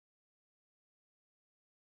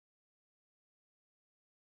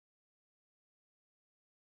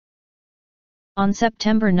On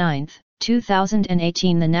September 9,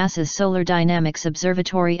 2018, the NASA's Solar Dynamics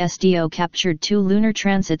Observatory SDO captured 2 lunar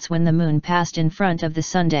transits when the Moon passed in front of the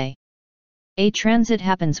Sun. A transit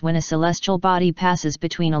happens when a celestial body passes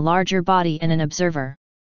between a larger body and an observer.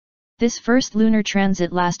 This first lunar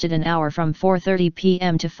transit lasted an hour from 4:30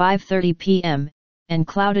 p.m. to 5:30 p.m., and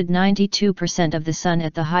clouded 92% of the Sun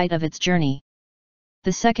at the height of its journey.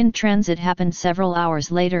 The second transit happened several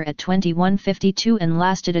hours later at 21:52 and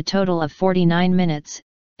lasted a total of 49 minutes,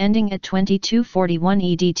 ending at 22:41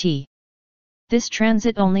 EDT. This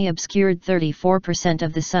transit only obscured 34%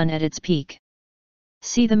 of the Sun at its peak.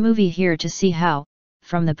 See the movie here to see how,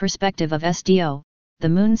 from the perspective of SDO, the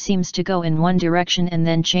Moon seems to go in one direction and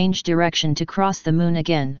then change direction to cross the Moon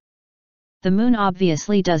again. The Moon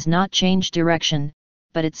obviously does not change direction,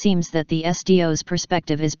 but it seems that the SDO's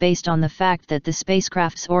perspective is based on the fact that the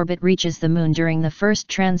spacecraft's orbit reaches the Moon during the first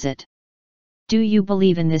transit. Do you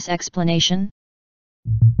believe in this explanation?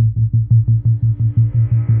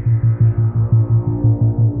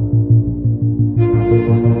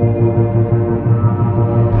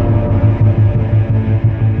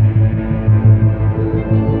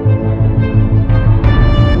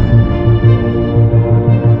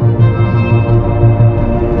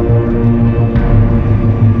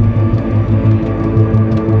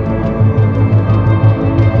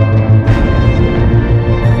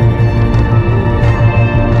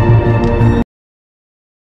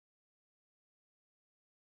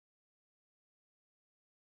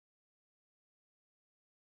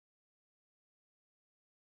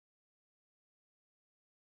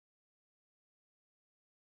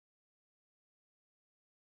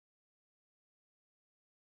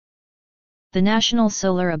 The National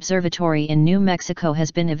Solar Observatory in New Mexico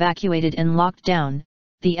has been evacuated and locked down.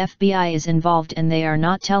 The FBI is involved and they are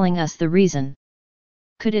not telling us the reason.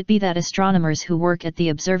 Could it be that astronomers who work at the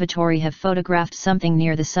observatory have photographed something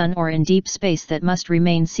near the Sun or in deep space that must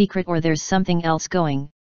remain secret, or there's something else going,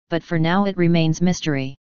 but for now it remains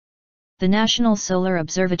mystery. The National Solar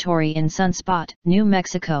Observatory in Sunspot, New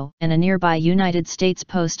Mexico, and a nearby United States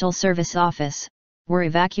Postal Service office were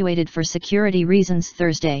evacuated for security reasons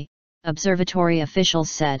Thursday, observatory officials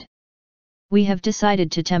said. We have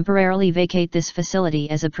decided to temporarily vacate this facility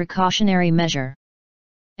as a precautionary measure.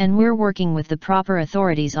 And we're working with the proper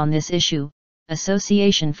authorities on this issue,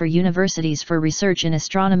 Association for Universities for Research in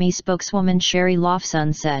Astronomy spokeswoman Sherry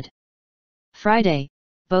Lofson said. Friday,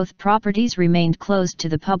 both properties remained closed to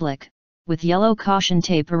the public, with yellow caution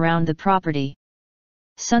tape around the property.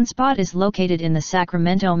 Sunspot is located in the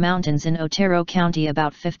Sacramento Mountains in Otero County,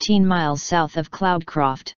 about 15 miles south of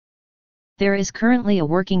Cloudcroft. There is currently a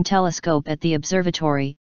working telescope at the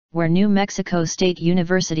observatory, where New Mexico State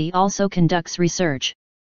University also conducts research.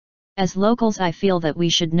 As locals, I feel that we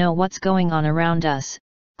should know what's going on around us,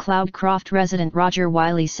 Cloudcroft resident Roger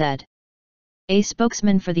Wiley said. A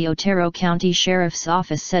spokesman for the Otero County Sheriff's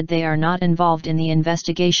Office said they are not involved in the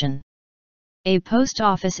investigation. A post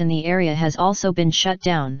office in the area has also been shut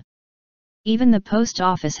down. Even the post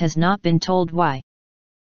office has not been told why.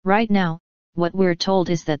 Right now, what we're told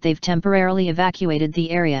is that they've temporarily evacuated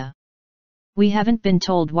the area. We haven't been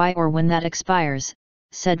told why or when that expires,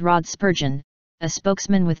 said Rod Spurgeon, a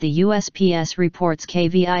spokesman with the USPS, reports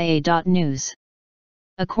KVIA.news.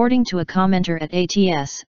 According to a commenter at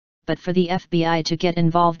ATS, but for the FBI to get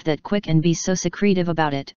involved that quick and be so secretive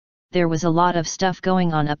about it, there was a lot of stuff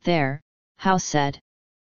going on up there, House said.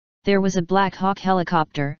 There was a Black Hawk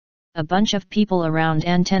helicopter, a bunch of people around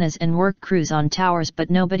antennas and work crews on towers, but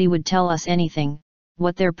nobody would tell us anything.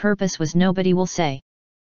 What their purpose was, nobody will say.